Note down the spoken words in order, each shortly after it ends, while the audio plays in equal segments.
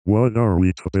What are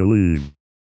we to believe?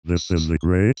 This is the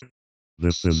great?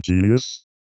 This is genius?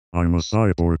 I'm a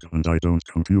cyborg and I don't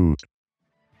compute.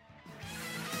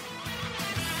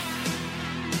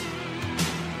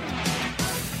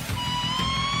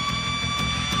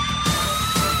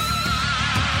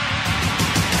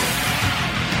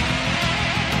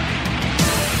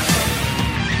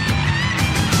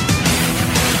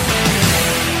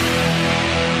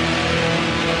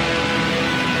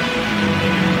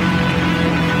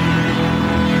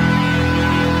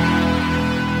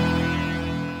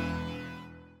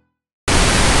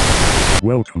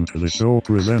 Welcome to the show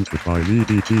presented by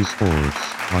VDT Sports.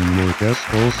 I'm your guest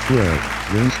host Greg.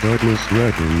 Vince Douglas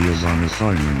Gregory is on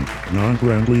assignment.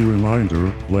 Non-friendly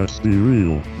reminder, let's be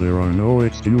real. There are no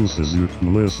excuses. You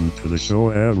can listen to the show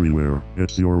everywhere.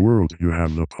 It's your world. You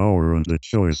have the power and the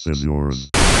choice is yours.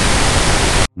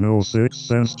 No 6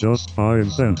 cents, just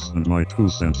 5 cents, and my 2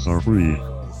 cents are free.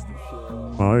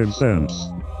 5 cents.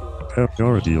 Pep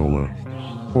Guardiola.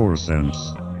 4 cents.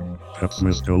 Pep's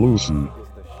Miscolution.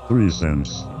 3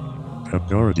 cents. Pep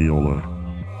Guardiola.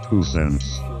 2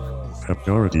 cents. Pep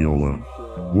Guardiola.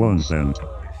 1 cent.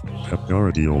 Pep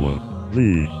Guardiola.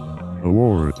 The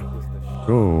award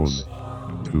goes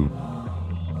to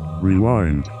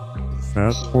rewind.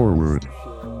 Fast forward.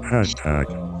 Hashtag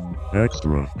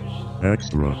extra.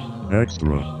 Extra.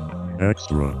 Extra.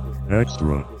 Extra.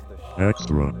 Extra.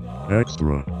 Extra.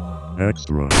 Extra.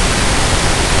 Extra.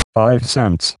 5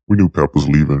 cents. We knew Pep was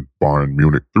leaving Bayern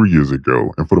Munich 3 years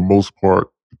ago, and for the most part,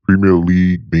 the Premier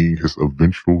League being his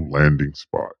eventual landing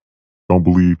spot. Don't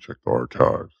believe? Check the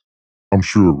archives. I'm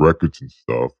sure records and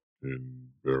stuff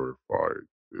can verify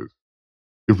this.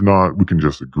 If not, we can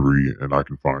just agree and I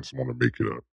can find someone to make it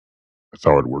up. That's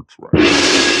how it works, right?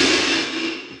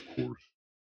 Of course.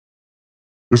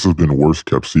 This has been the worst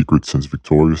kept secret since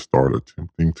Victoria started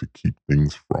attempting to keep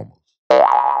things from us.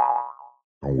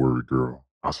 Don't worry, girl.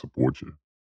 I support you.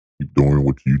 Keep doing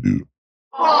what you do.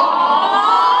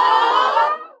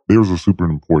 There's a super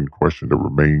important question that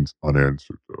remains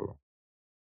unanswered, though.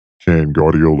 Can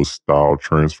Guardiola's style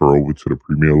transfer over to the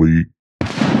Premier League?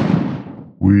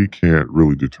 We can't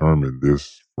really determine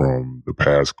this from the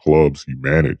past clubs he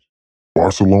managed.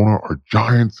 Barcelona are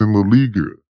giants in La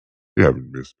Liga. They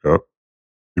haven't missed Pep.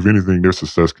 If anything, their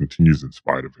success continues in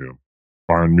spite of him.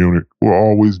 Bayern Munich will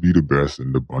always be the best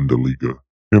in the Bundesliga.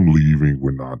 Him leaving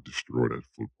will not destroy that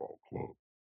football club.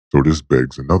 So this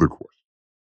begs another question.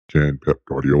 Can Pep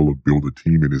Guardiola build a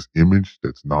team in his image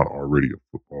that's not already a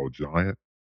football giant?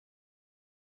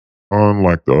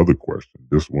 Unlike the other question,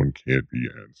 this one can't be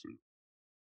answered.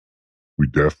 We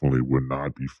definitely will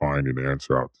not be finding an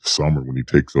answer out this summer when he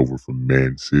takes over from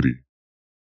Man City.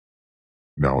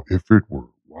 Now, if it were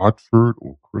Watford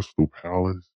or Crystal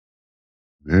Palace,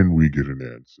 then we get an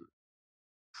answer.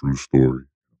 True story.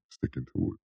 Sticking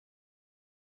to it.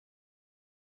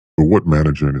 But what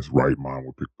manager in his right mind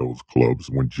would pick those clubs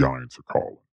when giants are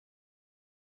calling?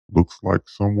 Looks like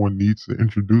someone needs to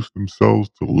introduce themselves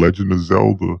to Legend of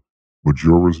Zelda,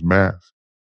 Majora's Mask,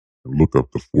 and look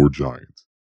up the 4 giants.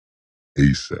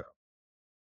 ASAP.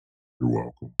 You're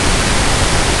welcome.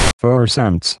 4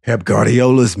 cents. Pep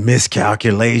Guardiola's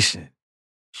miscalculation.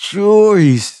 Sure,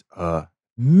 he's an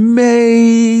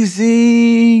amazing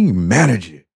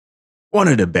manager. One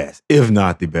of the best, if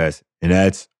not the best, and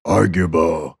that's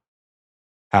arguable.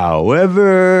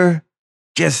 However,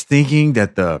 just thinking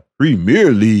that the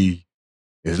Premier League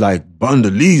is like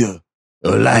Bundesliga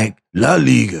or like La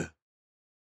Liga,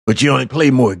 but you only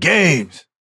play more games,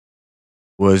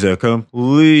 was a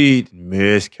complete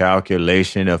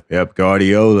miscalculation of Pep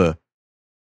Guardiola.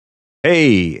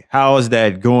 Hey, how's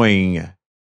that going?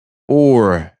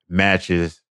 4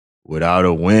 matches without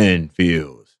a win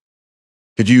feels.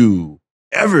 Could you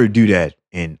ever do that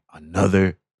in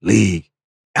another league?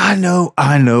 I know.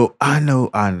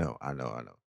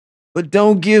 But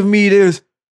don't give me this.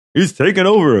 He's taking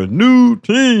over a new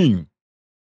team.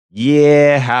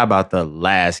 Yeah, how about the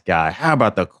last guy? How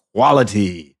about the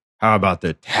quality? How about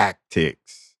the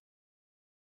tactics?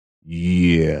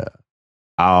 Yeah,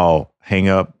 I'll hang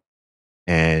up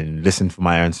and listen for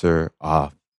my answer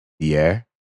off the air.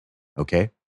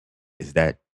 Okay? Is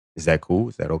that cool?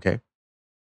 Is that okay?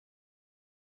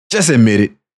 Just admit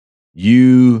it.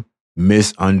 You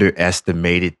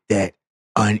misunderestimated that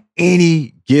on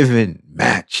any given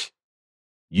match,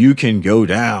 you can go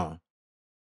down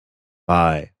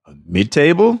by a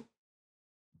mid-table,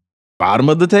 bottom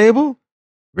of the table,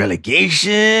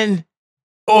 relegation,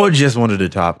 or just one of the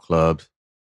top clubs.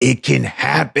 It can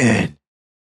happen.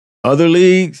 Other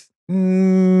leagues,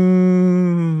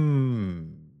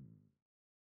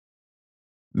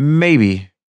 maybe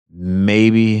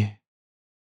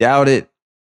Doubt it.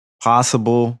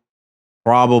 Possible.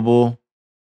 Probable.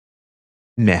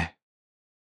 Nah.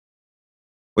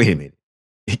 Wait a minute.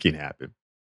 It can happen.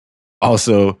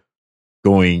 Also,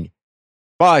 going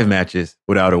 5 matches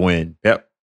without a win. Yep.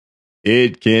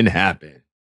 It can happen.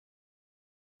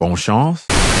 Bon chance.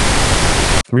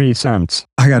 3 cents.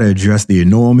 I got to address the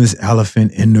enormous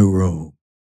elephant in the room.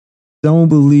 Don't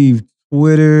believe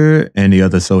Twitter and the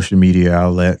other social media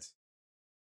outlets.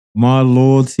 My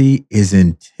loyalty is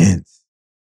intense.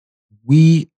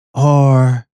 I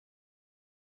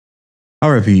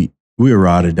repeat, we are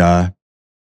ride or die.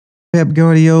 Pep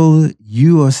Guardiola,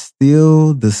 you are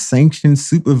still the sanctioned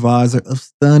supervisor of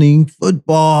stunning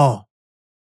football.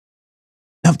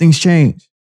 Nothing's changed.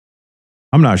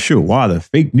 I'm not sure why the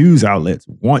fake news outlets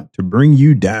want to bring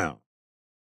you down.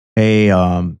 Hey,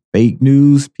 fake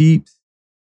news peeps,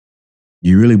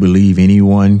 you really believe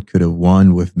anyone could have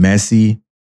won with Messi?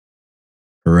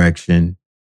 Correction.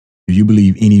 Do you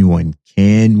believe anyone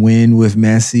can win with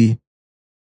Messi?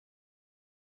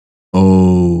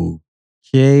 Okay.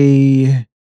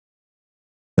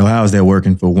 So how's that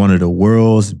working for one of the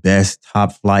world's best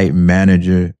top flight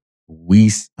manager,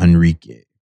 Luis Enrique?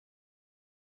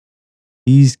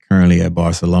 He's currently at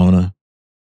Barcelona.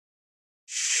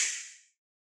 Shh.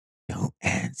 Don't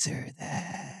answer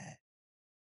that.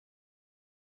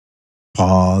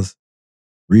 Pause.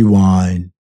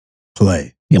 Rewind.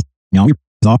 Play.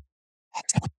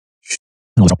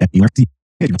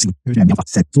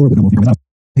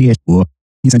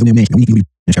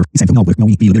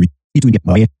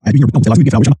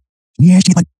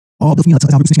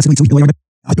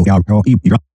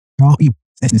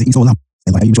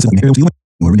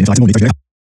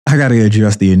 I gotta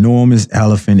address the enormous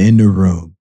elephant in the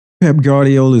room. Pep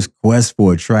Guardiola's quest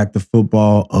for attractive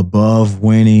football above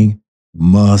winning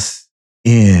must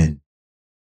end.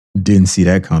 Didn't see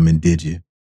that coming, did you?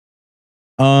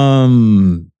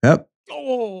 Pep.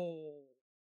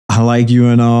 I like you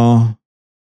and all.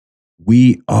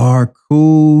 We are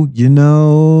cool, you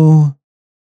know.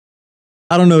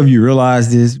 I don't know if you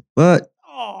realize this, but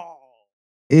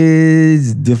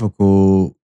it's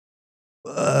difficult.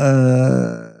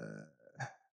 I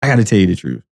gotta tell you the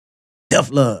truth. Tough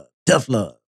love, tough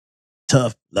love,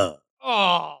 tough love.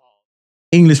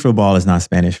 English football is not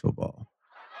Spanish football.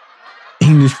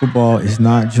 English football is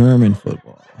not German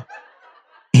football.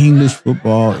 English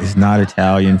football is not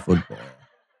Italian football.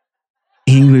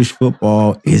 English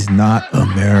football is not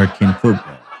American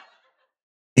football.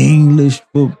 English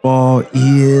football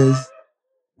is,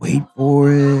 wait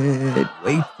for it.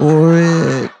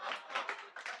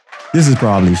 This is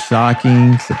probably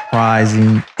shocking,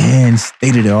 surprising, and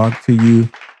state of the art to you.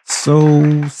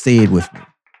 So say it with me.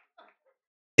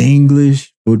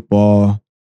 English football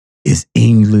is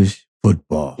English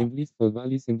football. English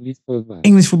football is English football.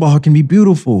 English football can be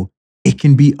beautiful. It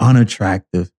can be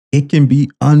unattractive. It can be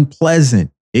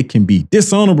unpleasant. It can be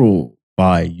dishonorable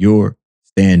by your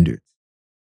standards.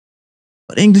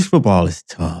 But English football is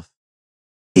tough.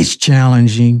 It's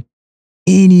challenging.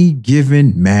 Any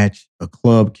given match, a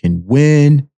club can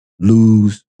win,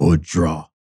 lose, or draw.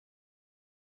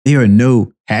 There are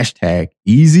no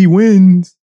 #easy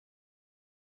wins.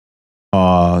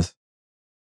 Pause.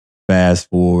 Fast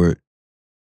forward.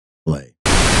 Play.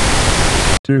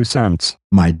 2 cents.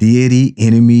 My deity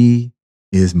enemy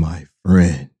is my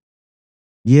friend.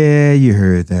 Yeah, you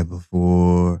heard that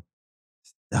before.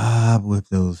 Stop with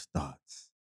those thoughts.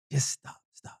 Just stop.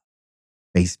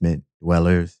 Basement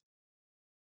dwellers.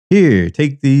 Here,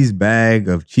 take these bag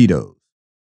of Cheetos.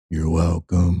 You're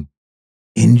welcome.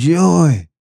 Enjoy.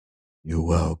 You're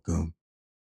welcome.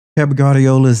 Pep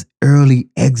Guardiola's early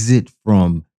exit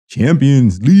from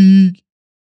Champions League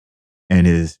and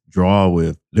his draw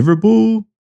with Liverpool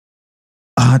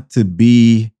ought to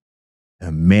be a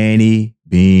Manny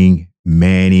being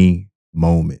Manny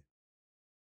moment.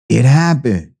 It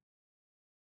happened.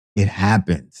 It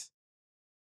happens.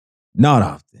 Not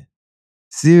often.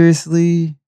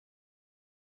 Seriously,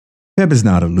 Pep is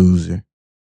not a loser.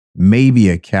 Maybe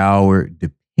a coward,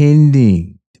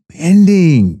 depending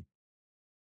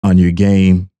on your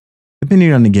game,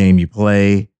 depending on the game you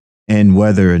play, and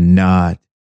whether or not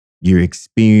you're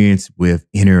experienced with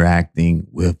interacting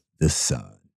with the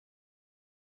sun.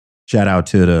 Shout out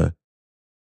to the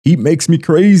Heat Makes Me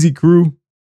Crazy crew.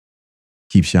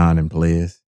 Keep shining,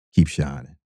 players. Keep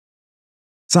shining.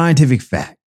 Scientific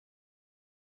fact.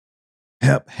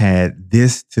 Pep had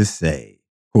this to say,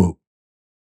 quote,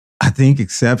 I think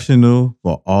exceptional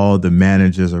for all the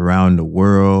managers around the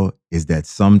world is that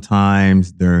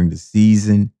sometimes during the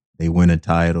season, they win a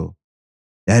title.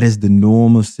 That is the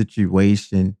normal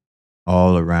situation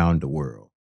all around the world.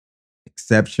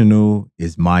 exceptional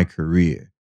is my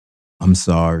career. I'm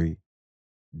sorry.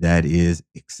 That is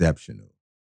exceptional.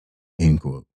 End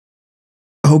quote.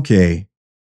 Okay.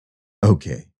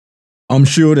 Okay. I'm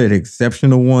sure that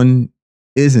exceptional one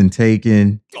isn't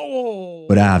taken,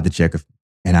 but I have to check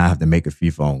and I have to make a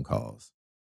few phone calls.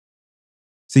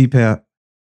 See, Pep,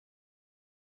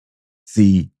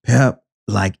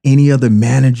 like any other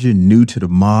manager new to the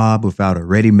mob without a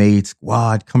ready made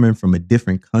squad coming from a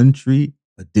different country,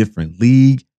 a different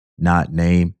league, not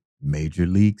named Major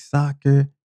League Soccer,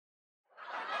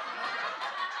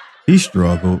 he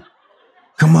struggled.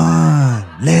 Come on,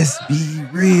 let's be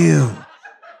real.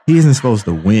 He isn't supposed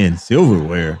to win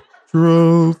silverware,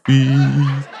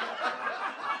 trophies.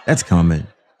 That's coming.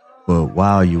 But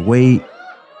while you wait,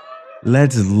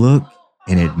 let's look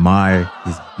and admire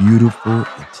his beautiful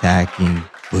attacking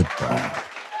football.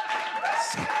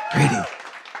 So pretty.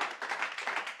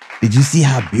 Did you see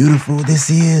how beautiful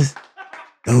this is?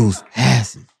 Those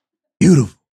passes,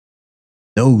 beautiful.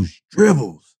 Those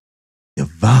dribbles,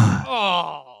 divine.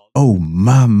 Oh,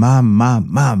 my.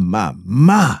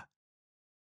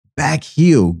 Back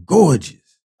heel,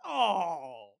 gorgeous.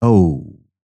 Oh,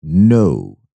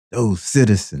 no, those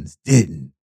citizens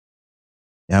didn't.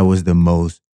 That was the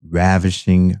most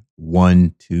ravishing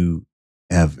 1-2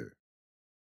 ever.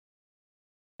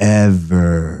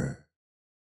 Ever.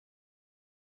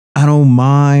 I don't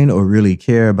mind or really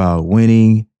care about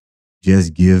winning.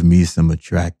 Just give me some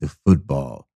attractive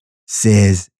football,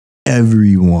 says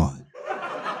everyone.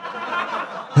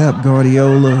 Pep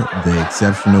Guardiola, the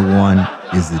exceptional one,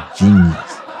 is a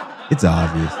genius. It's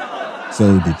obvious.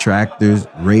 So detractors,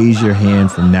 raise your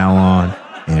hand from now on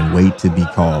and wait to be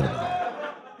called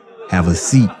on. Have a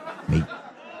seat, mate.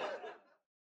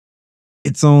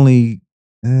 It's only,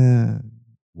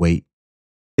 wait.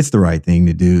 It's the right thing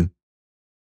to do.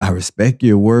 I respect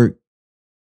your work,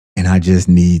 and I just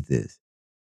need this.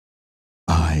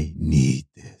 I need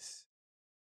this.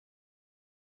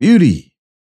 Beauty.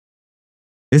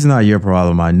 It's not your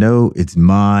problem. I know it's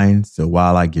mine. So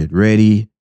while I get ready,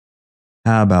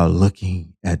 how about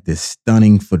looking at this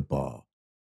stunning football?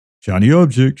 Shiny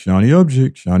object, shiny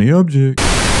object, shiny object.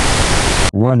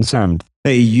 1 cent.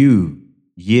 Hey, you.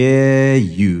 Yeah,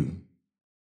 you.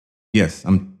 Yes,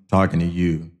 I'm talking to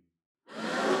you.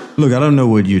 Look, I don't know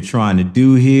what you're trying to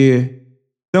do here.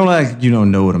 Don't act like you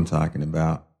don't know what I'm talking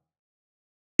about.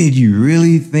 Did you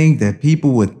really think that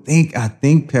people would think I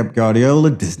think Pep Guardiola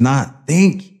does not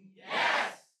think?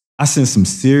 Yes. I sense some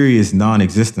serious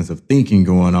non-existence of thinking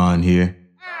going on here.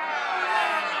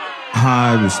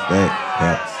 I respect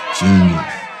Pep's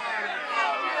genius.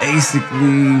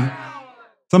 Basically,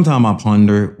 sometimes I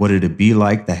ponder what it'd be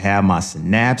like to have my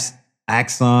synapse,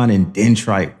 axon, and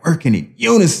dendrite working in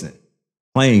unison,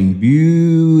 playing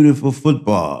beautiful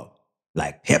football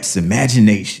like Pep's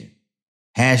imagination.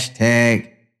 Hashtag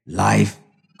life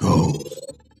goals.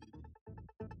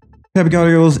 Pep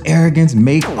Guardiola's arrogance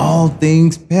make all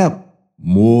things Pep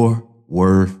more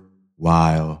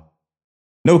worthwhile.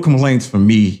 No complaints from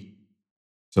me.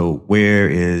 So where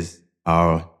is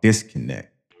our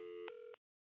disconnect?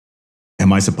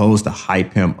 Am I supposed to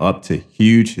hype him up to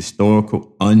huge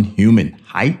historical unhuman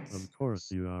heights? Of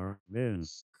course you are,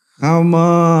 Vince. Come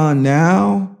on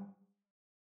now.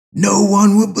 No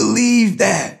one would believe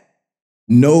that.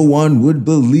 No one would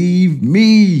believe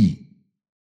me.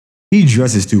 He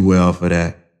dresses too well for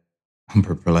that. I'm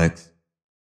perplexed.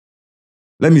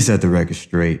 Let me set the record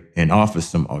straight and offer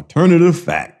some alternative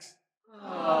facts.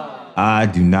 I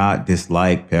do not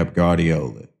dislike Pep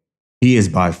Guardiola. He is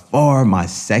by far my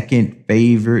second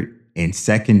favorite and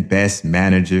second best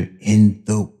manager in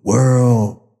the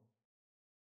world.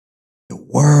 The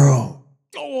world.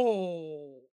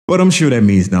 But I'm sure that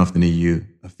means nothing to you.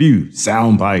 A few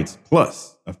sound bites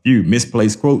plus a few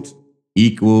misplaced quotes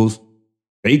equals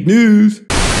fake news.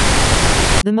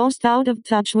 The most out of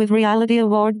touch with reality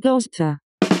award goes to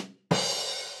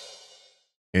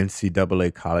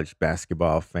NCAA college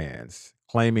basketball fans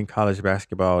claiming college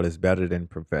basketball is better than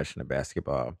professional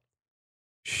basketball.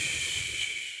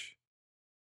 Shh.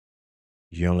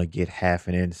 You only get half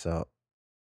an insult.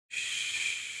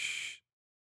 Shh.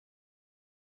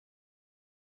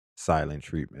 Silent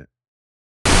treatment.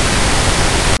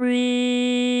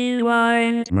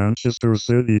 Rewind. Manchester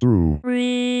City drew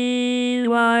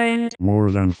Rewind.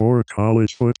 more than 4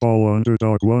 college football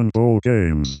underdog 1 bowl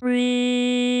games.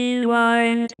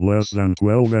 Rewind. Less than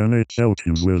 12 NHL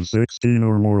teams with 16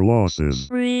 or more losses.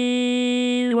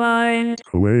 Rewind. Rewind.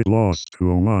 Kuwait lost to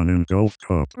Oman in Gulf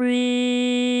Cup.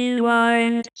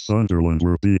 Rewind. Sunderland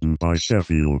were beaten by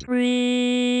Sheffield.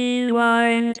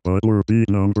 Rewind. Butler beat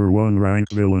number 1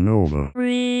 ranked Villanova.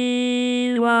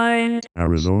 Rewind.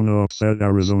 Arizona upset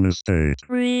Arizona State.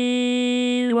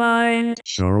 Rewind.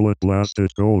 Charlotte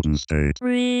blasted Golden State.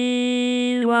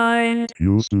 Rewind.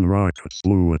 Houston Rockets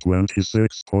blew a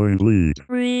 26-point lead.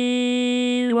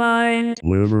 Rewind.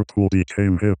 Liverpool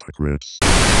became hypocrites.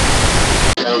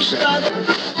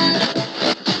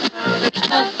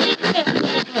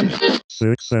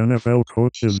 Six NFL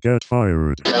coaches get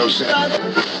fired.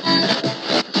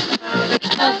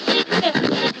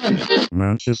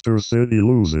 Manchester City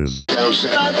loses.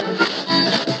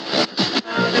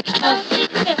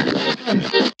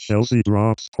 Chelsea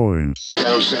drops points.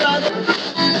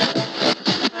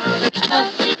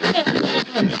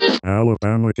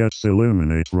 Alabama gets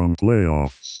eliminated from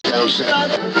playoffs.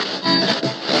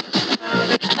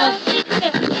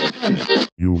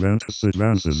 Juventus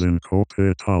advances in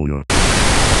Coppa Italia.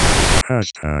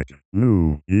 Hashtag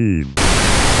New Eve.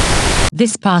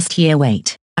 This past year,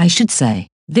 I should say,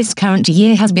 this current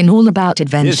year has been all about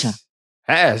adventure. This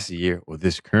past year, or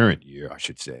this current year, I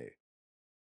should say,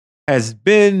 has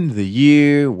been the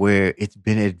year where it's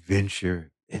been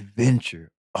adventure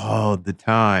all the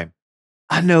time.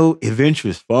 I know adventure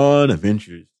is fun,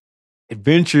 adventure.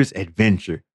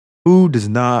 Who does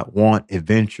not want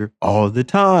adventure all the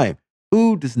time?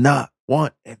 Who does not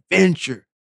want adventure?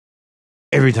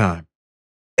 Every time.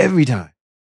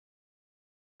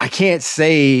 I can't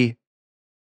say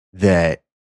that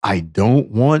I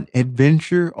don't want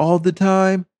adventure all the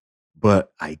time,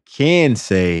 but I can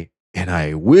say, and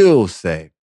I will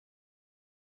say,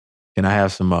 can I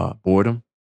have some boredom?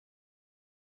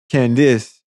 Can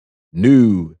this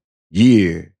new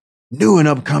year, new and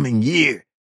upcoming year,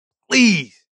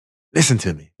 please listen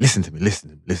to me.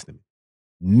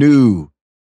 New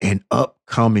and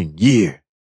upcoming year.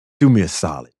 Do me a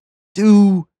solid.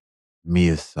 Do me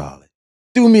a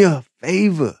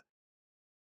favor.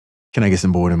 Can I get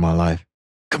some boredom in my life?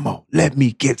 Come on, let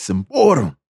me get some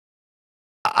boredom.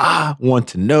 I want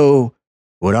to know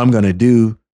what I'm going to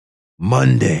do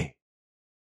Monday,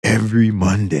 every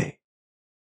Monday.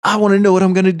 I want to know what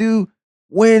I'm going to do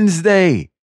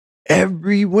Wednesday,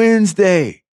 every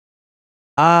Wednesday.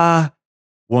 I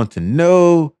want to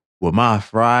know what my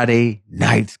Friday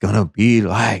night's going to be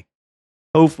like.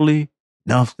 Hopefully,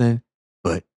 nothing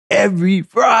but every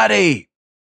Friday.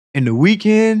 In the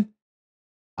weekend,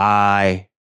 I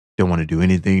don't want to do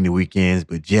anything the weekends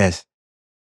but just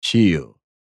chill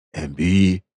and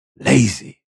be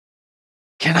lazy.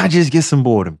 Can I just get some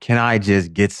boredom? Can I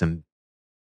just get some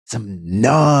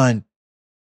non-fun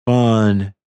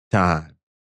time?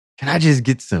 Can I just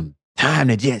get some time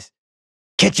to just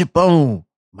catch up on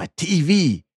my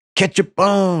TV, catch up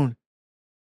on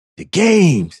the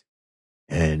games,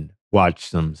 and watch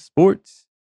some sports?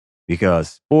 Because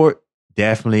sport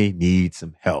definitely needs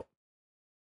some help.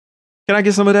 Can I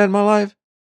get some of that in my life?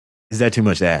 Is that too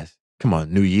much to ask? Come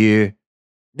on, new year.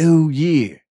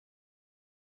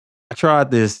 I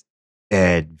tried this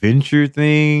adventure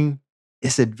thing.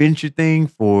 It's adventure thing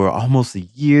for almost a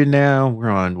year now. We're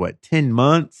on 10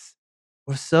 months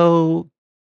or so,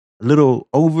 a little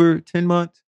over 10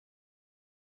 months.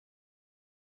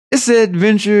 It's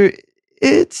adventure.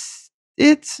 It's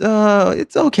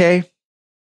okay.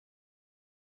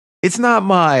 It's not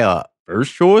my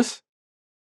first choice.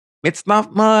 It's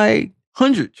not my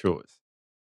 100th choice.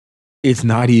 It's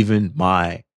not even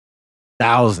my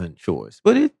 1,000th choice,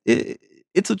 but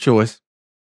it's a choice.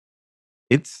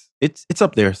 It's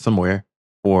up there somewhere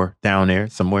or down there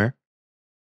somewhere.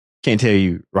 Can't tell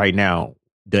you right now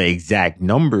the exact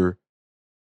number.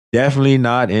 Definitely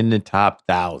not in the top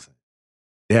 1,000.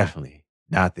 Definitely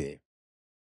not there.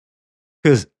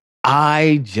 Because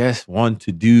I just want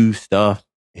to do stuff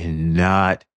and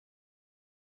not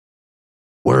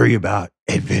worry about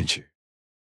adventure.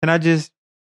 Can I just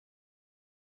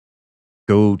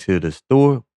go to the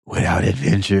store without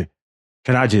adventure?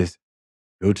 Can I just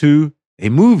go to a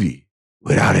movie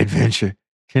without adventure?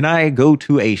 Can I go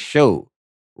to a show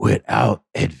without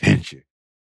adventure?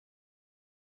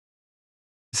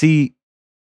 See,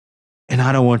 and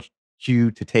I don't want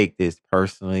you to take this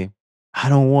personally. I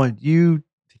don't want you to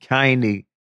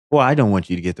I don't want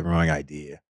you to get the wrong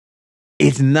idea.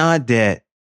 It's not that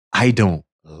I don't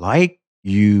like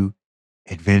you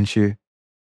adventure.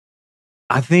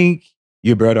 I think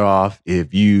you're better off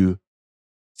if you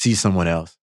see someone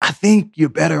else. I think you're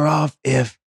better off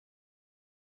if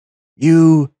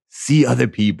you see other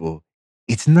people.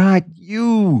 It's not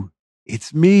you.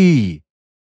 It's me.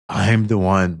 I'm the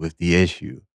one with the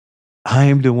issue.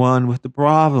 I'm the one with the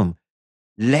problem.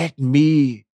 Let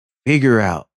me figure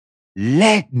out.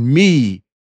 Let me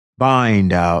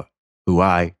find out who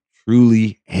I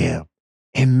truly am.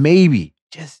 And maybe,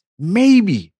 just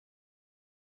maybe,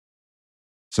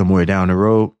 somewhere down the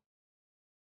road,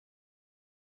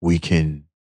 we can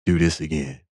do this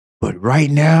again. But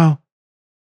right now,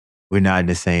 we're not in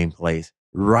the same place.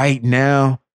 Right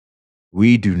now,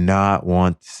 we do not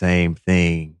want the same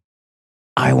thing.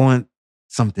 I want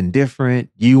something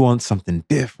different. You want something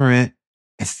different.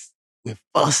 We're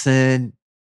fussing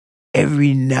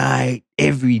every night,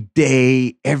 every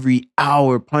day, every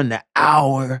hour upon the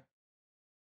hour.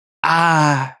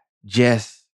 I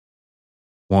just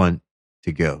want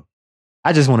to go.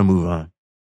 I just want to move on.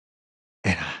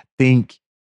 And I think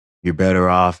you're better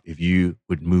off if you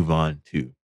would move on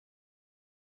too.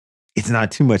 It's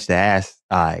not too much to ask,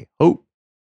 I hope.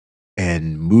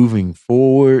 And moving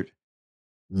forward,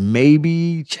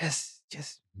 maybe, just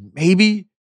maybe,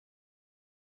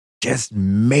 just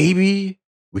maybe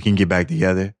we can get back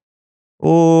together.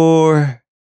 Or,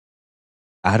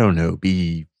 I don't know,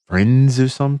 be friends or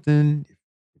something.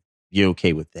 You're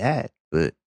okay with that,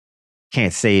 but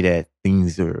can't say that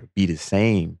things are be the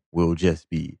same. We'll just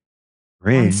be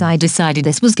friends. Once I decided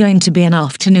this was going to be an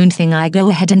afternoon thing, I go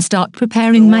ahead and start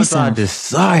preparing Once I myself.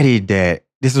 decided that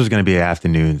this was going to be an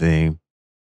afternoon thing,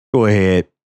 go ahead.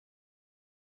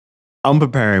 I'm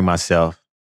preparing myself.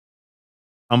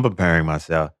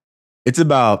 It's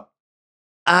about,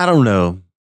 I don't know,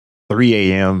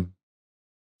 3 a.m.,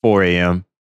 4 a.m.,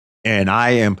 and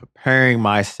I am preparing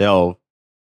myself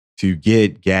to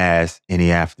get gas in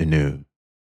the afternoon.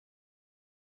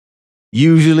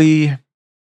 Usually,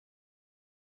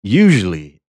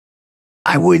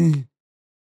 I wouldn't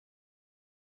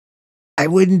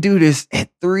do this at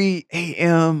 3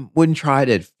 a.m. Wouldn't try it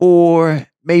at 4,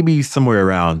 maybe somewhere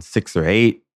around 6 or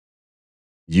 8.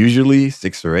 Usually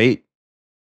 6 or 8.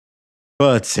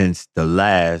 But since the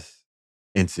last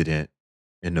incident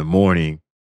in the morning,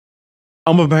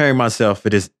 I'm preparing myself for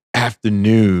this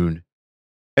afternoon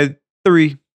at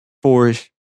 3,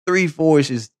 4-ish. 3,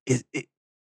 4-ish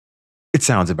it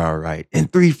sounds about right.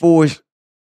 And 3, 4-ish,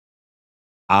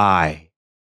 I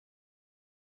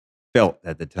felt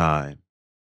at the time,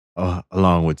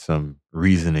 along with some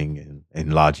reasoning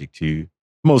and logic too,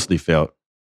 mostly felt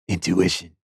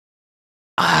intuition.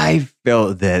 I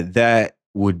felt that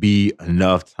would be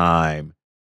enough time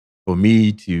for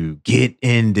me to get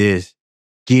in this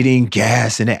getting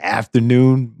gas in the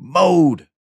afternoon mode.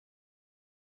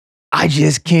 I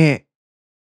just can't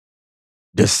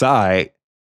decide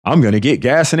I'm going to get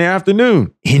gas in the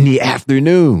afternoon.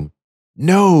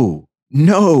 No.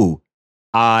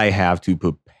 I have to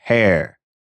prepare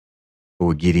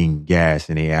for getting gas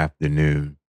in the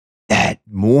afternoon that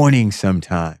morning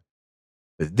sometime.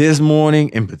 But this morning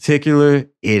in particular,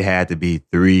 it had to be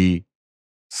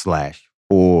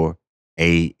 3/4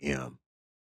 a.m.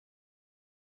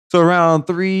 So around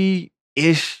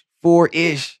 3-ish,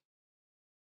 4-ish,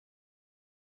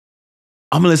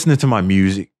 I'm listening to my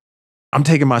music. I'm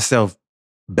taking myself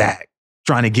back,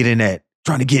 trying to get in that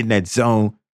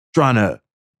zone, trying to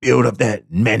build up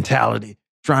that mentality,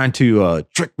 trying to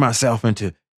trick myself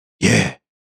into, yeah,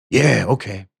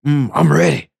 okay. I'm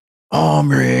ready. I'm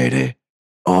ready.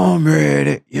 Yeah, I'm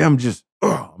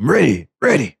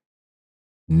ready.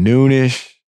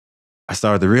 Noonish, I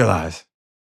started to realize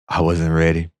I wasn't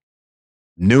ready.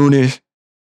 Noonish,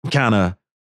 kind of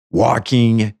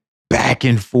walking back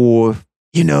and forth,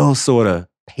 sort of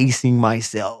pacing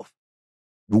myself,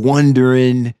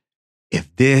 wondering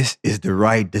if this is the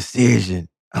right decision.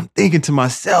 I'm thinking to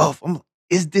myself,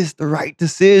 is this the right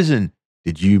decision?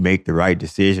 Did you make the right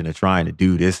decision of trying to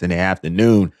do this in the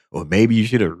afternoon? Or maybe you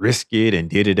should have risked it and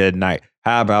did it at night.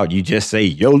 How about you just say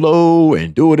YOLO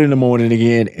and do it in the morning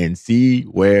again and see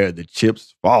where the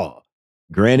chips fall?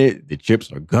 Granted, the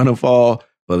chips are gonna fall,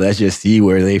 but let's just see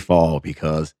where they fall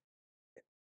because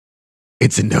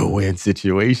it's a no-win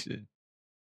situation.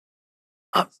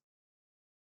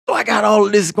 So I got all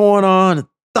of this going on and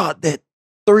thought that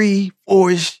 3,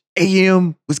 4-ish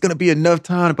a.m. was going to be enough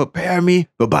time to prepare me.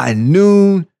 But by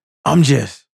noon, I'm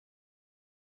just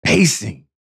pacing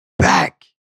back,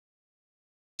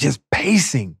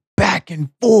 and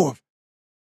forth.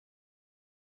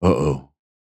 Uh-oh.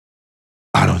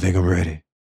 I don't think I'm ready.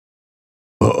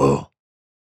 Uh-oh.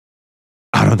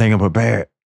 I don't think I'm prepared.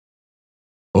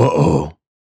 Uh-oh.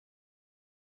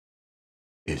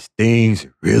 Is things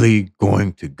really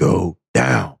going to go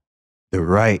down the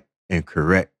right and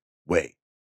correct way?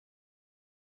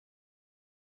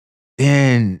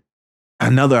 Then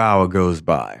another hour goes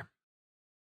by.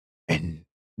 And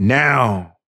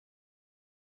now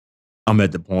I'm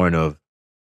at the point of,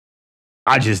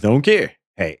 I just don't care.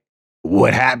 Hey,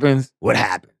 what happens? What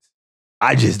happens?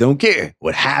 I just don't care.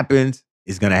 What happens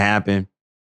is going to happen.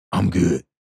 I'm good.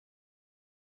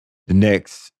 The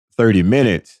next 30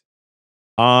 minutes,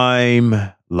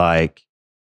 I'm like,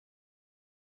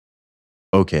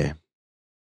 okay,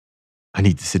 I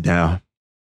need to sit down.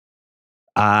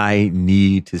 I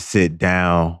need to sit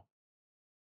down.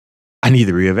 I need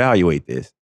to reevaluate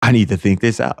this. I need to think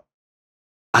this out.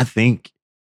 I think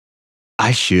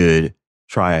I should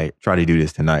try to do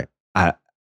this tonight.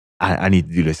 I need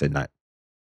to do this at night.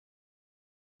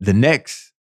 The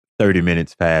next 30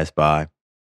 minutes pass by,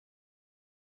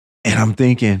 and I'm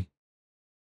thinking,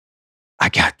 I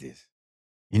got this.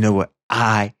 You know what?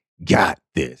 I got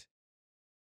this.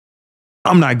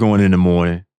 I'm not going in the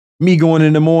morning. Me going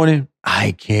in the morning,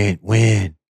 I can't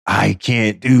win. I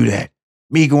can't do that.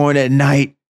 Me going at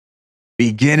night,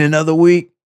 beginning of the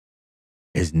week,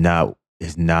 is not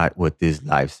what this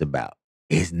life's about.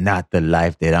 It's not the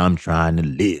life that I'm trying to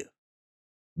live.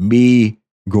 Me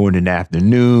going in the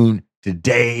afternoon,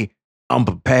 today, I'm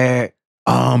prepared.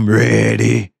 I'm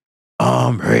ready.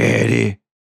 I'm ready.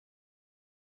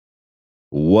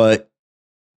 What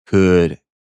could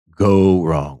go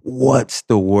wrong? What's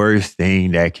the worst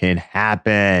thing that can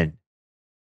happen?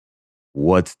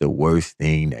 What's the worst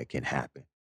thing that can happen?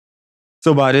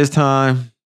 So by this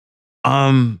time,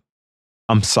 I'm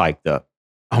psyched up.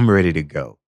 I'm ready to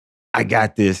go. I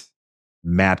got this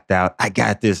mapped out. I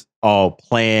got this all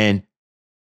planned.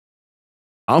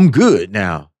 I'm good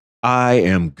now. I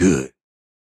am good.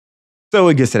 So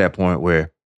it gets to that point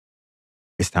where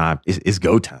it's time. It's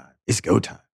go time. It's go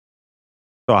time.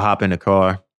 So I hop in the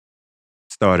car,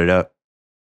 start it up.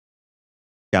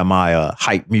 Got my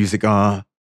hype music on.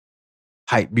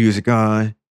 Hype music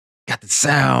on. Got the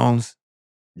sounds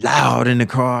loud in the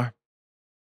car.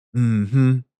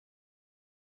 Mm-hmm.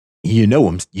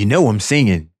 I'm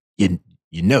singing. You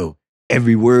know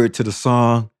every word to the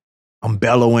song. I'm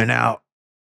bellowing out.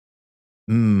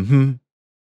 Mm-hmm.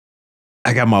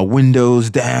 I got my windows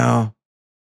down.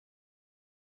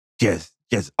 Just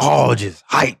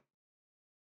hype.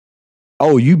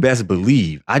 Oh, you best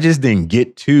believe I just didn't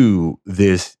get to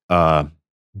this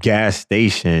gas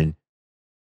station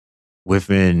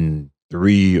within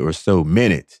 3 or so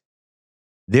minutes.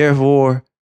 Therefore,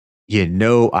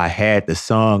 I had the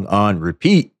song on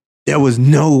repeat. There was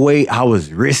no way I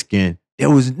was risking. There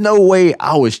was no way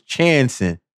I was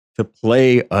chancing to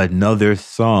play another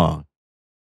song.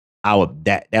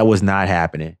 That was not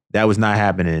happening. That was not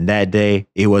happening. And that day,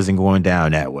 it wasn't going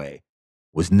down that way.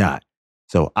 Was not.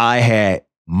 So I had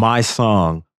my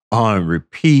song on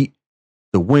repeat,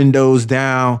 the windows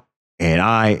down, and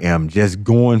I am just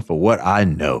going for what I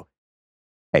know.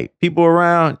 Hey, people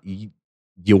around, you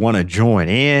want to join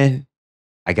in?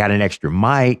 I got an extra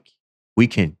mic. We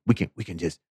can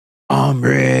just. I'm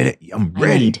ready. I'm I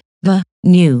ready. need the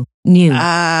new.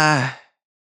 I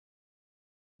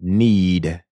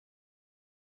need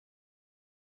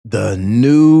the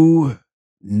new.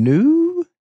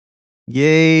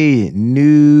 Yay,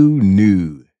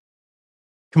 new.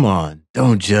 Come on,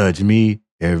 don't judge me.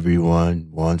 Everyone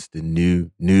wants the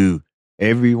new.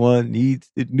 Everyone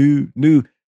needs the new.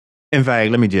 In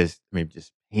fact, let me just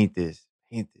paint this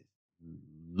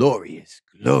glorious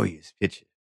picture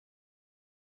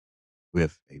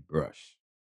with a brush.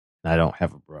 I don't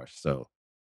have a brush, so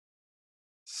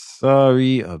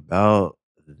sorry about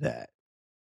that.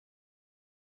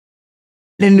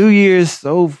 The New Year is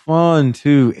so fun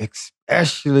too,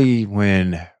 especially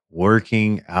when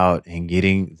working out and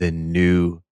getting the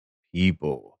new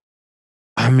people.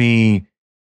 I mean,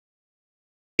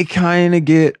 it kind of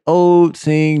get old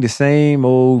seeing the same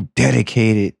old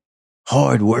dedicated,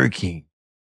 hardworking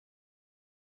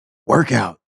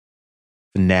workout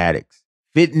fanatics,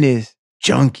 fitness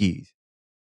junkies,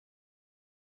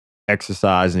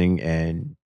 exercising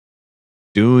and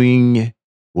doing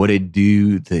what it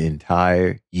do the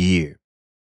entire year.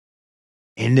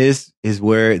 And this is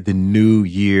where the new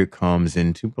year comes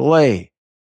into play.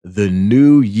 The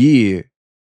new year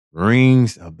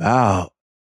brings about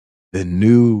the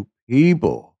new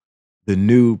people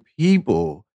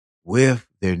with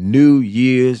their New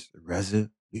Year's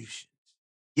resolutions.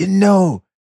 The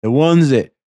ones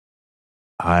that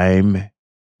I'm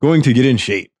going to get in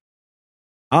shape.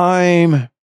 I'm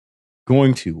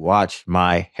going to watch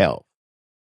my health.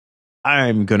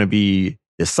 I'm going to be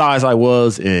the size I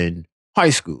was in high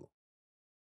school.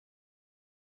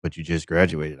 But you just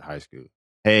graduated high school.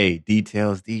 Hey,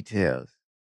 details.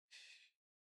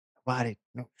 Nobody,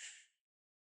 no,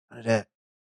 none of that.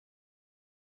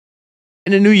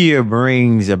 And the new year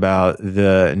brings about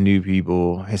the new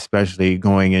people, especially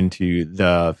going into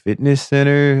the fitness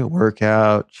center,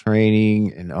 workout,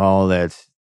 training, and all that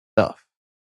stuff.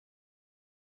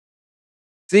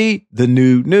 See, the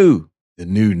new.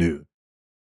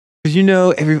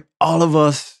 Because all of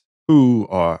us who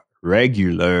are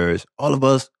regulars, all of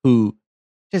us who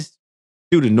just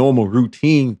do the normal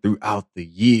routine throughout the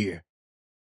year,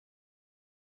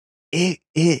 it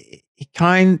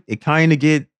kind of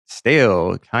get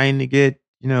stale, it kind of get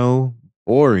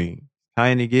boring,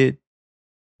 kind of get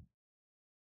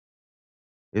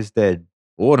it's that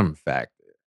boredom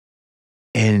factor.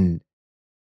 And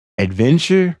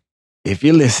adventure, if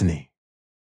you're listening,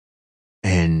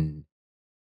 and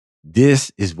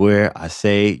this is where I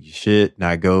say you should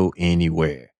not go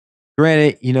anywhere.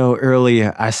 Granted,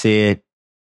 earlier I said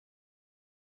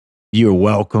you're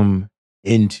welcome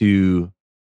into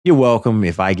you're welcome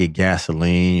if I get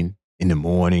gasoline in the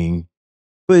morning.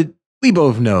 But we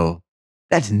both know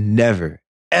that's never,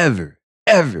 ever,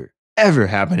 ever, ever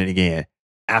happening again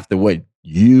after what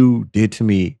you did to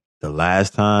me the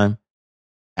last time,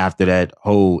 after that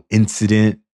whole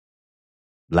incident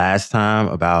last time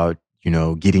about,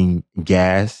 getting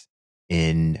gas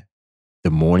in the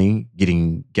morning,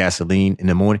 getting gasoline in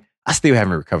the morning. I still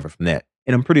haven't recovered from that.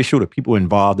 And I'm pretty sure the people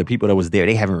involved, the people that was there,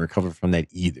 they haven't recovered from that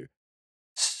either.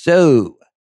 So,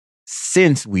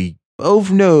 since we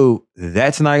both know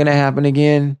that's not going to happen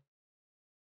again,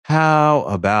 how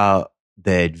about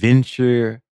the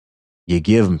adventure you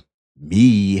give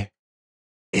me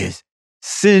is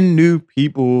send new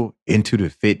people into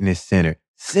the fitness center,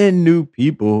 send new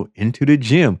people into the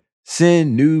gym,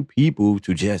 send new people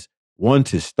to just want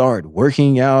to start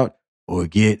working out or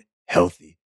get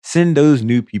healthy. Send those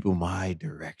new people my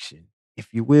direction.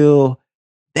 If you will,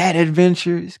 that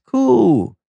adventure is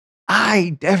cool.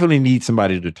 I definitely need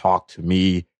somebody to talk to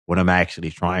me when I'm actually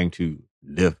trying to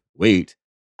lift weight.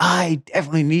 I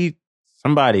definitely need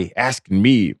somebody asking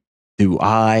me, do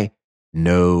I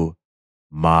know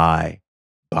my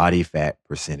body fat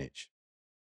percentage?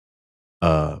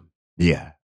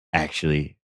 Yeah,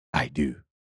 actually, I do.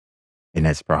 And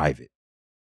that's private.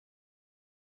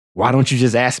 Why don't you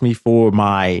just ask me for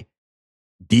my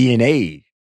DNA,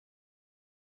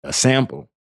 a sample?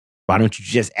 Why don't you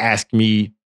just ask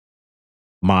me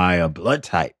my blood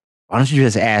type? Why don't you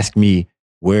just ask me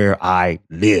where I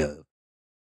live,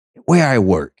 where I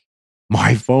work,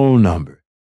 my phone number?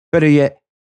 Better yet,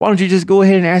 why don't you just go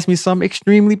ahead and ask me something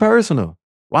extremely personal?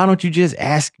 Why don't you just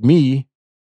ask me?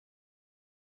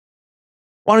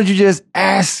 Why don't you just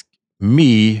ask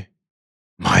me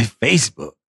my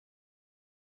Facebook?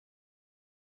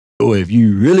 Or if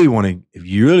you really want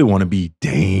to be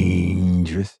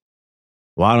dangerous,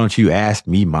 why don't you ask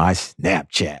me my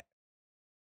Snapchat?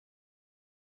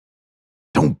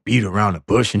 Don't beat around the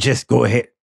bush and just go ahead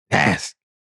and ask.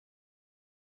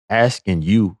 Ask and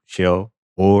you shall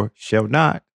or shall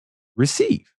not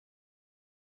receive.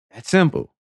 That's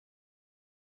simple.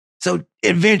 So,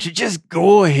 adventure, just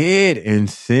go ahead and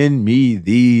send me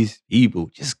these people.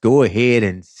 Just go ahead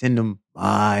and send them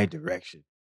my direction.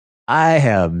 I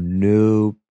have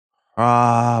no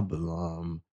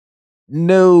problem,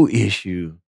 no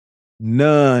issue,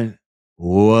 none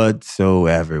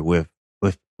whatsoever with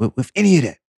any of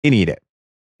that. Any of that.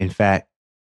 In fact,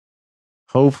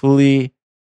 hopefully,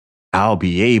 I'll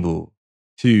be able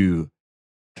to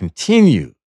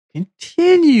continue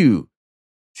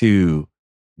to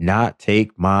not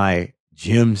take my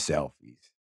gym selfies.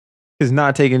 Because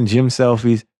not taking gym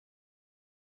selfies,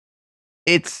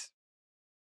 it's,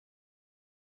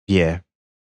 yeah,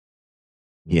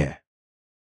 yeah.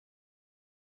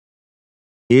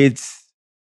 It's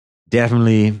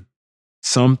definitely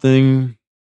something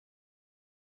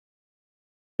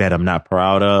that I'm not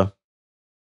proud of.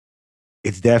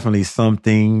 It's definitely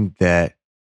something that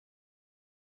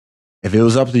if it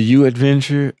was up to you,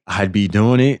 Adventure, I'd be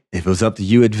doing it. If it was up to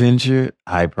you, Adventure,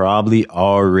 I probably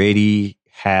already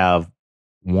have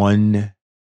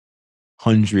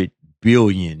 100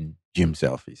 billion gym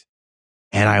selfies.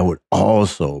 And I would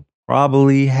also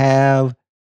probably have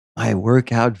my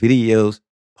workout videos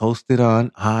posted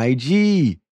on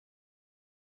IG,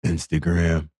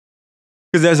 Instagram.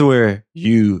 Because that's where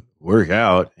you work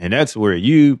out and that's where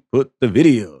you put the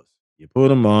videos. You put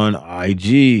them on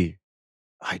IG.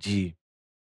 IG.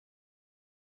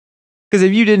 Because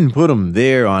if you didn't put them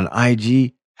there on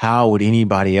IG, how would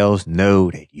anybody else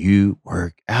know that you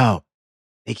work out?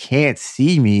 They can't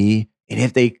see me. And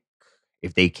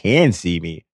if they can see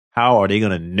me, how are they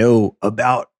going to know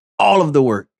about all of the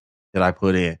work that I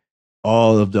put in?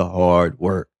 All of the hard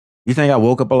work. You think I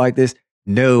woke up like this?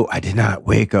 No, I did not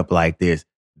wake up like this.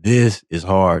 This is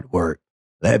hard work.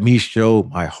 Let me show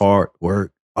my hard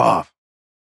work off.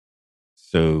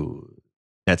 So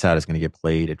that's how it's going to get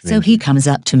played. So he comes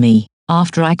up to me.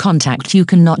 After eye contact, you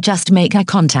cannot just make eye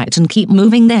contact and keep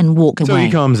moving, then walk So away.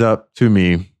 he comes up to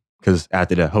me because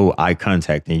after the whole eye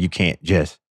contact thing, you can't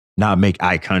just not make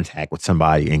eye contact with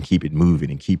somebody and keep it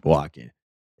moving and keep walking.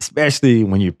 Especially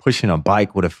when you're pushing a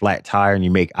bike with a flat tire and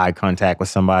you make eye contact with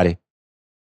somebody.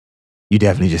 You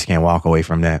definitely just can't walk away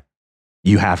from that.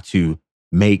 You have to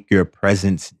make your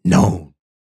presence known.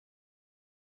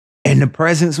 And the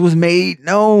presence was made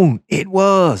known. It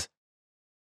was.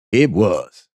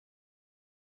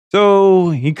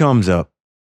 So he comes up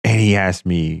and he asks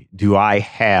me, do I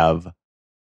have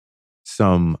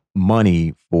some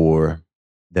money for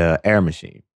the air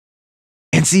machine?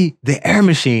 And see, the air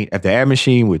machine, if the air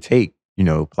machine would take,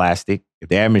 plastic, if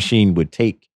the air machine would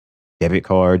take debit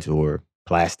cards or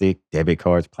plastic, debit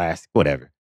cards, plastic,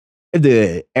 whatever. If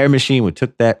the air machine would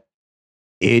took that,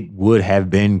 it would have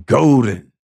been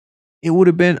golden. It would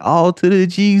have been all to the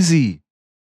Jeezy.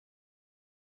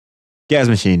 Gas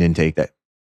machine didn't take that.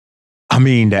 I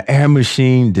mean, the air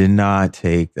machine did not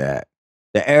take that.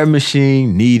 The air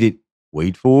machine needed,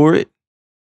 wait for it.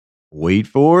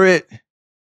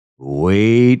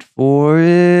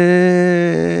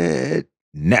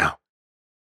 Now,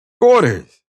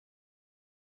 quarters.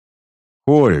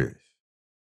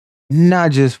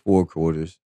 Not just 4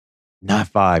 quarters, not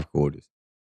 5 quarters,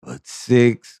 but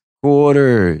 6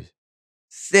 quarters.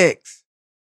 6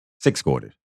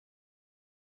 quarters.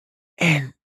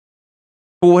 And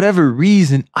for whatever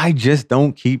reason, I just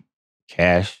don't keep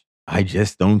cash. I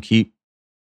just don't keep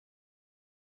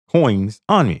coins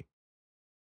on me.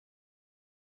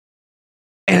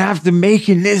 And after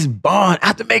making this bond,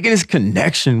 after making this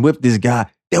connection with this guy,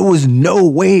 there was no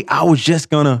way I was just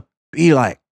gonna be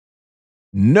like,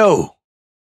 no.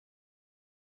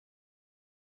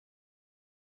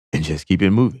 And just keep it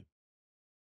moving.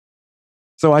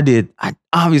 So I did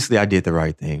the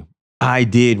right thing. I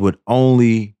did what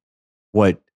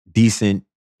decent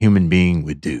human being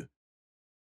would do.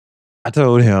 I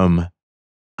told him,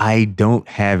 I don't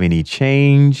have any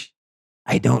change.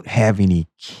 I don't have any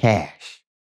cash.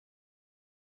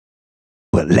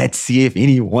 But let's see if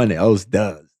anyone else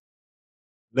does.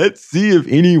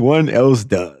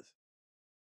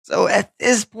 So at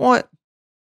this point,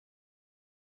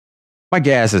 my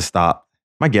gas has stopped.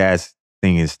 My gas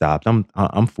thing is stopped.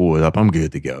 I'm full up. I'm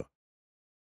good to go.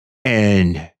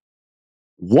 And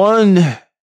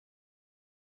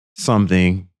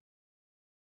something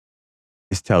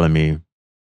is telling me,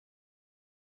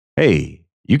 hey,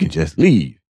 you can just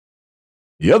leave.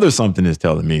 The other something is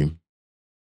telling me,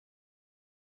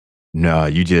 no,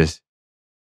 you just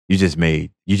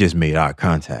made eye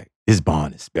contact. This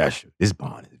bond is special. This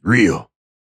bond is real.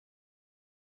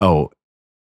 Oh,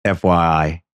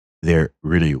 FYI, there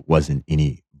really wasn't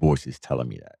any voices telling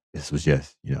me that. This was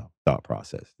just, thought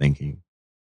process, thinking.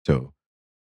 So,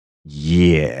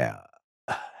 yeah.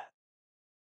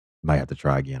 Might have to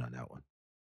try again on that one.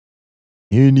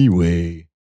 Anyway,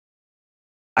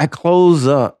 I close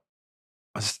up.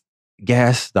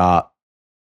 Gas stop.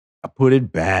 I put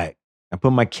it back. I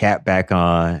put my cap back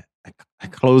on. I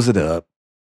close it up.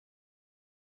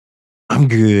 I'm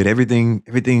good.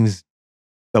 Everything's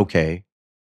okay.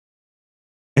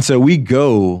 And so we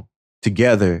go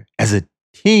together as a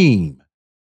team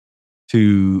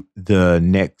to the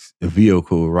next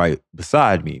vehicle right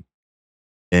beside me.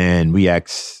 And we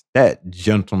asked that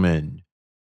gentleman,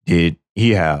 did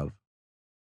he have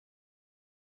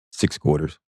 6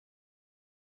 quarters?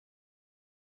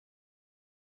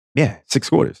 Yeah, 6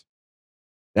 quarters.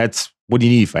 That's what you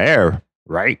need for air,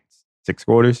 right? 6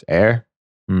 quarters, air.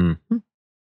 Mm-hmm.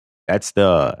 That's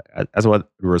what a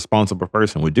responsible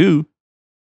person would do.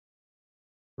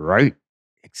 Right?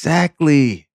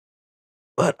 Exactly.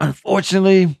 But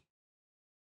unfortunately,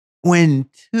 when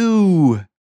 2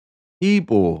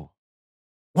 people,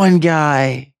 one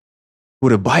guy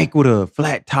with a bike with a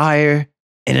flat tire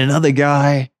and another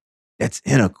guy that's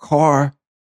in a car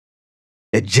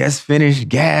that just finished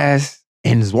gas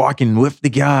and is walking with the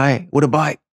guy with a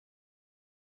bike,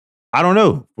 I don't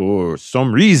know, for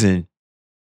some reason,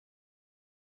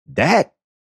 that's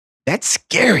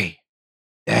scary.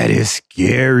 That is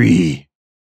scary.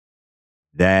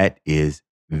 That is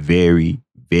very,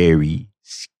 very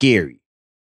scary.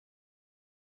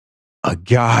 A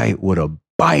guy with a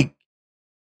bike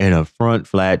and a front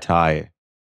flat tire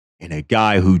and a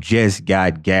guy who just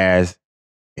got gas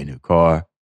in a car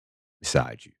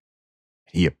beside you.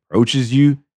 He approaches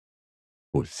you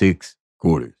for 6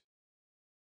 quarters.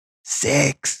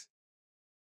 6.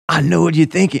 I know what you're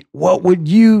thinking. What would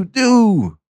you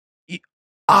do?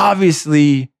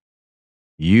 obviously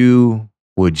you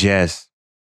would just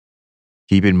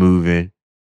keep it moving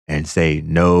and say,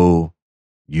 no,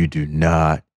 you do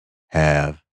not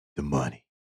have the money.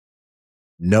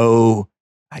 No,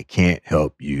 I can't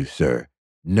help you, sir.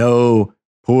 No,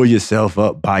 pull yourself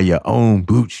up by your own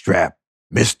bootstrap,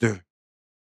 mister.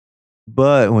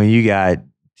 But when you got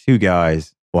two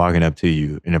guys walking up to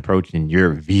you and approaching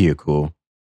your vehicle,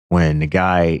 when the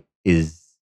guy is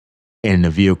in the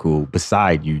vehicle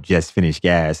beside you just finished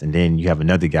gas, and then you have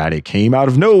another guy that came out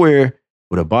of nowhere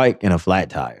with a bike and a flat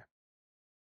tire,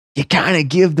 you kind of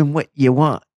give them what you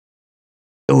want,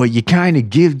 or you kind of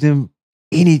give them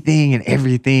anything and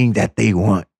everything that they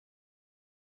want,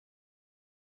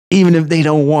 even if they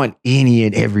don't want any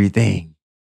and everything.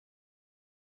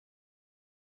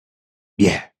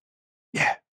 Yeah,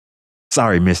 yeah.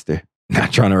 Sorry, mister.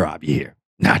 Not trying to rob you here.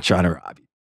 Not trying to rob you.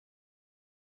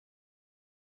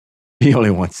 He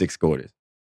only wants 6 quarters.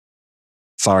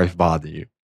 Sorry for bothering you.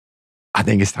 I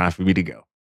think it's time for me to go.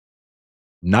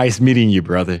 Nice meeting you,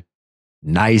 brother.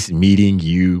 Nice meeting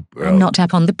you, bro. I'm not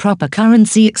up on the proper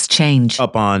currency exchange.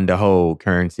 Up on the whole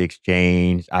currency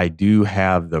exchange. I do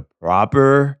have the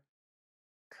proper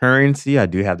currency. I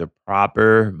do have the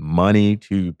proper money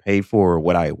to pay for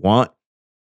what I want.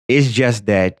 It's just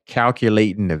that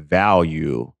calculating the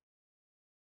value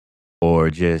or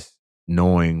just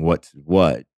knowing what's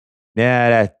what.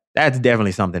 Yeah, that's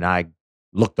definitely something I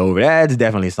looked over. That's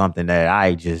definitely something that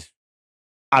I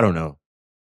don't know.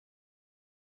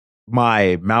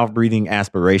 My mouth breathing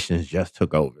aspirations just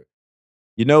took over.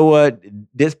 You know what?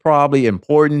 This probably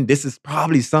important. This is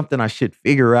probably something I should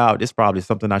figure out. This is probably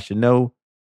something I should know.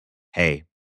 Hey,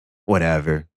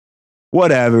 whatever.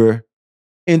 Whatever.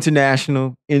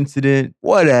 International incident,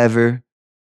 whatever.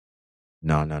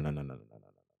 No, no, no, no, no, no, no,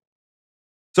 no.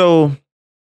 So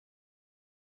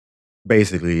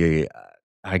basically,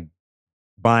 I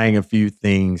buying a few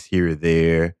things here or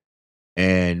there,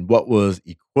 and what was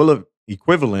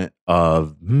equivalent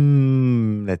of,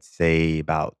 let's say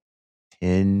about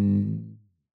 10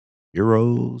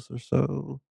 euros or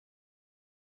so.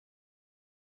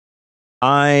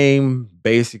 I'm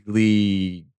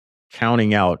basically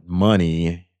counting out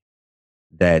money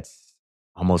that's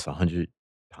almost 100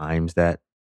 times that.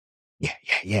 Yeah,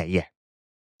 yeah, yeah, yeah.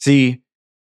 See,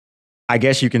 I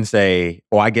guess you can say,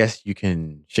 or I guess you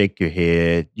can shake your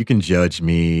head. You can judge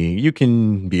me. You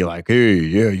can be like, hey,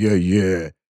 yeah, yeah, yeah.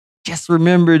 Just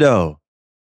remember though,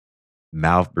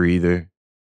 mouth breather,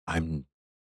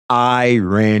 I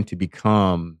ran to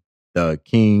become the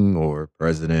king or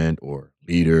president or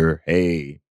leader.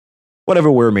 Hey,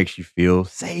 whatever word makes you feel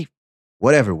safe,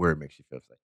 whatever word makes you feel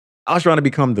safe. I was trying to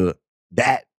become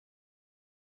that.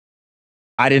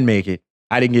 I didn't make it.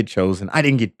 I didn't get chosen. I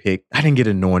didn't get picked. I didn't get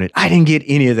anointed. I didn't get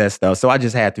any of that stuff. So I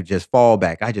just had to just fall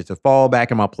back. I just to fall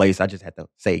back in my place. I just had to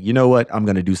say, you know what? I'm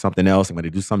going to do something else. I'm going to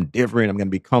do something different. I'm going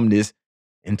to become this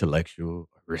intellectual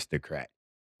aristocrat.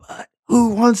 But who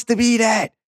wants to be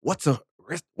that? What's an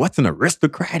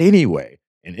aristocrat anyway?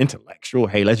 An intellectual?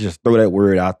 Hey, let's just throw that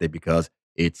word out there because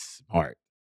it's smart.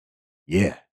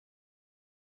 Yeah.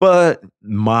 But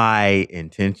my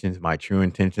intentions, my true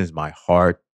intentions, my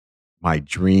heart, my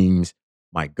dreams,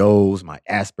 my goals, my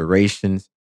aspirations,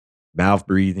 mouth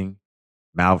breathing,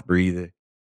 mouth breather.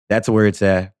 That's where it's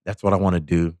at. That's what I want to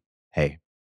do. Hey,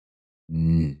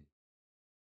 mm,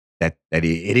 it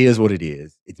is what it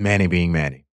is. It's Manny being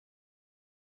Manny.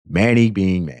 Manny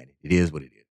being Manny. It is what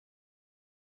it is.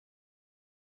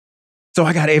 So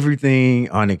I got everything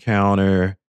on the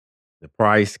counter. The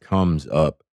price comes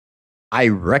up. I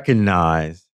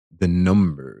recognize the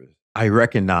numbers. I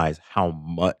recognize how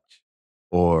much,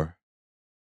 or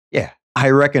yeah,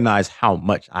 I recognize how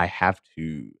much I have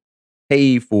to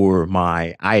pay for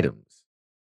my items.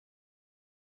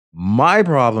 My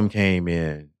problem came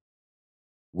in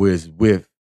was with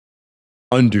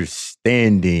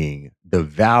understanding the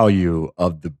value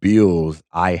of the bills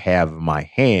I have in my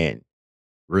hand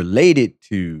related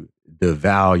to the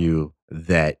value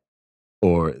that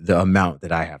or the amount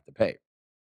that I have to pay.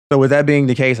 So with that being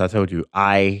the case, I told you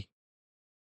I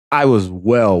was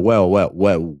well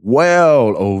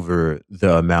over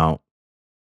the amount,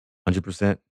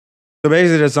 100%. So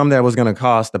basically, there's something that was going to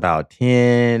cost about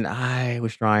 10. I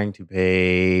was trying to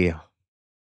pay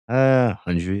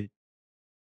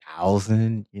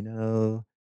 100,000.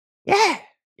 Yeah,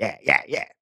 yeah, yeah, yeah.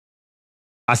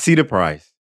 I see the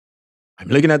price. I'm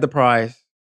looking at the price.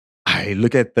 I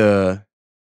look at the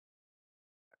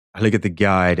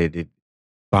guy that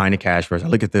buying the cash first. I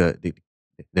look at the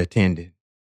attendee,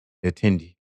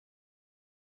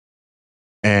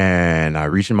 and I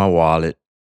reach in my wallet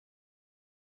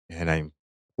and I'm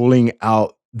pulling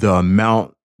out the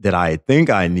amount that I think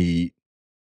I need.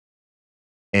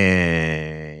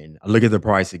 And I look at the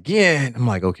price again. I'm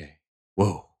like, okay,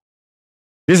 whoa,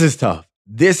 this is tough.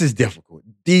 This is difficult.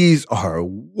 These are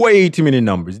way too many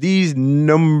numbers. These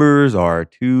numbers are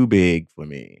too big for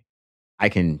me. I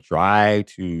can try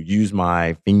to use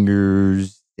my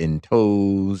fingers and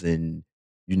toes and,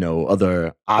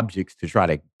 other objects to try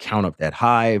to count up that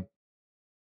high.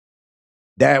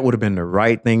 That would have been the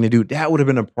right thing to do. That would have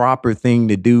been a proper thing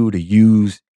to do, to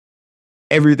use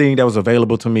everything that was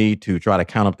available to me to try to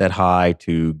count up that high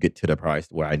to get to the price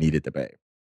where I needed to pay.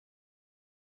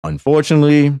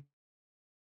 Unfortunately,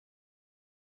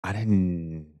 I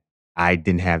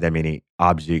didn't have that many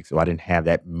objects, or I didn't have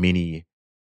that many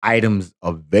items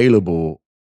available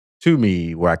to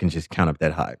me where I can just count up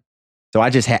that high. So I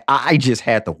just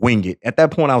had to wing it. At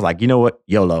that point, I was like, you know what?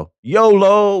 YOLO.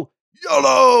 YOLO.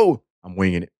 YOLO. I'm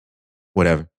winging it.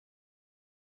 Whatever.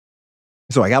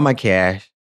 So I got my cash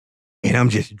and I'm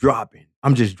just dropping.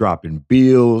 I'm just dropping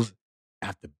bills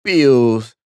after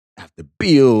bills after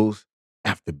bills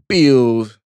after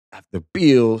bills after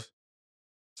bills.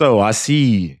 So I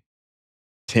see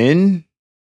 10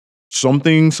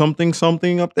 something, something,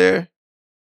 something up there.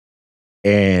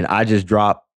 And I just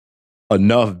dropped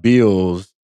enough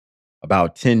bills,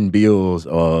 about 10 bills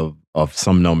of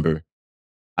some number.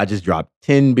 I just dropped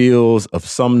 10 bills of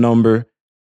some number.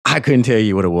 I couldn't tell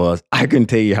you what it was. I couldn't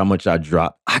tell you how much I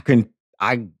dropped. I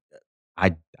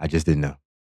just didn't know.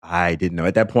 I didn't know.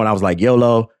 At that point, I was like,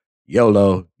 YOLO,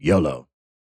 YOLO, YOLO.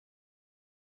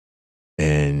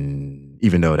 And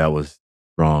even though that was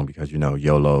wrong, because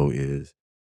YOLO is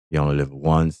you only live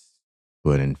once,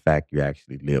 but in fact, you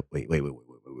actually live. Wait.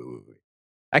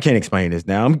 I can't explain this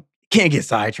now. Can't get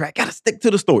sidetracked. Gotta stick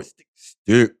to the story.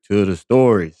 Stick to the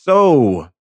story. So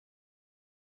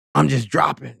I'm just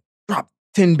drop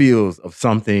 10 bills of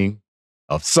something,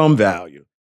 of some value.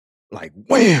 Like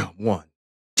wham, 1,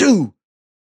 2,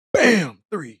 bam,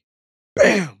 3,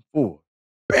 bam, 4,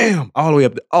 bam, all the way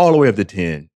up to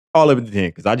 10. All the way up to 10.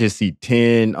 Because I just see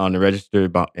 10 on the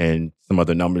register and some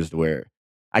other numbers where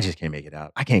I just can't make it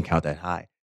out. I can't count that high.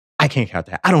 I can't count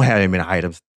that. I don't have that many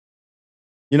items.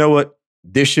 You know what?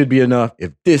 This should be enough.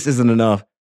 If this isn't enough,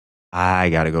 I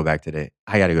got to go back to that.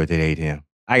 I got to go to the ATM.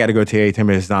 I got to go to the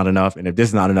ATM if it's not enough. And if this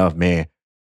is not enough, man,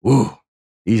 woo,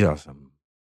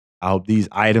 I hope these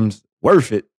items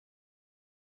worth it.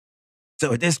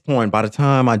 So at this point, by the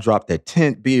time I drop that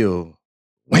 10th bill,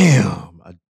 wham,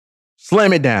 I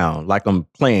slam it down like I'm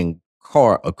playing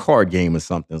a card game or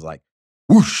something. It's like,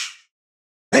 whoosh,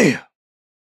 bam,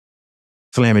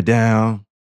 slam it down.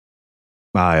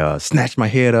 I snatch my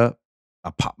head up. I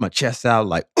pop my chest out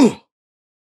like, and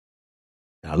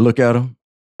I look at him.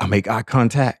 I make eye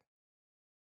contact.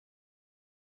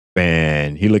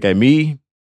 And he look at me.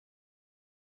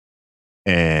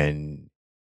 And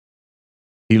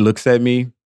he looks at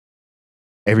me.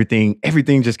 Everything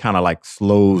just kind of like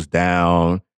slows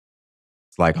down.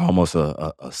 It's like almost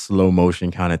a slow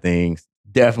motion kind of thing.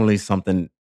 Definitely something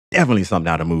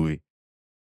out of a movie.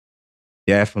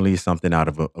 Definitely something out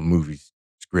of a movie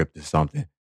script or something.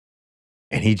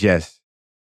 And he just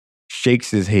shakes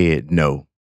his head no.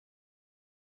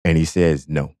 And he says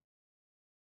no.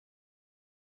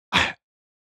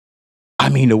 I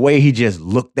mean, the way he just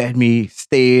looked at me,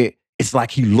 stared, it's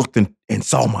like he looked and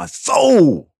saw my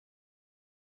soul.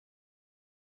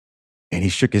 And he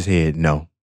shook his head no.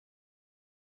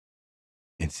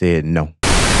 And said no.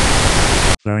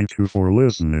 Thank you for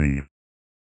listening.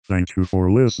 Thank you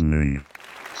for listening.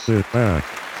 Sit back.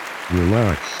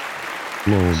 Relax.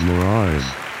 Close your eyes.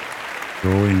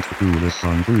 Going to do this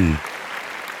on 3.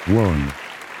 1,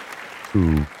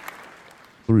 2,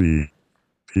 3.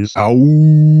 Peace out.